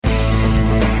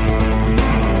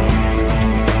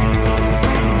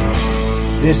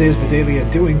This is the Daily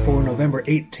Undoing for November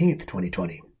 18th,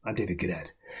 2020. I'm David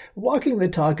Cadet. Walking the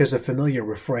talk is a familiar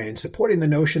refrain supporting the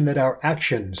notion that our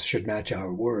actions should match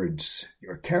our words.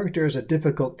 Your character is a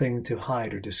difficult thing to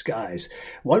hide or disguise.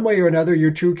 One way or another,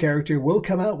 your true character will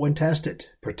come out when tested,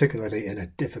 particularly in a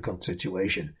difficult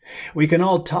situation. We can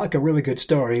all talk a really good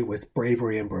story with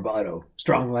bravery and bravado,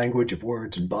 strong language of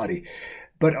words and body.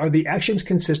 But are the actions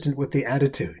consistent with the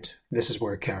attitude? This is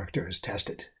where character is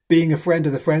tested. Being a friend to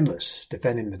the friendless,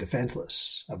 defending the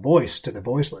defenseless, a voice to the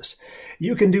voiceless.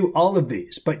 You can do all of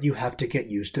these, but you have to get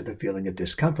used to the feeling of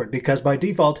discomfort because by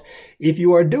default, if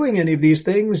you are doing any of these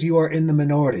things, you are in the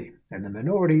minority, and the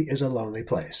minority is a lonely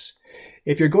place.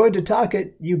 If you're going to talk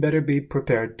it, you better be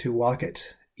prepared to walk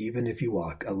it, even if you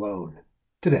walk alone.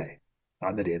 Today,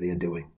 on the Daily Undoing.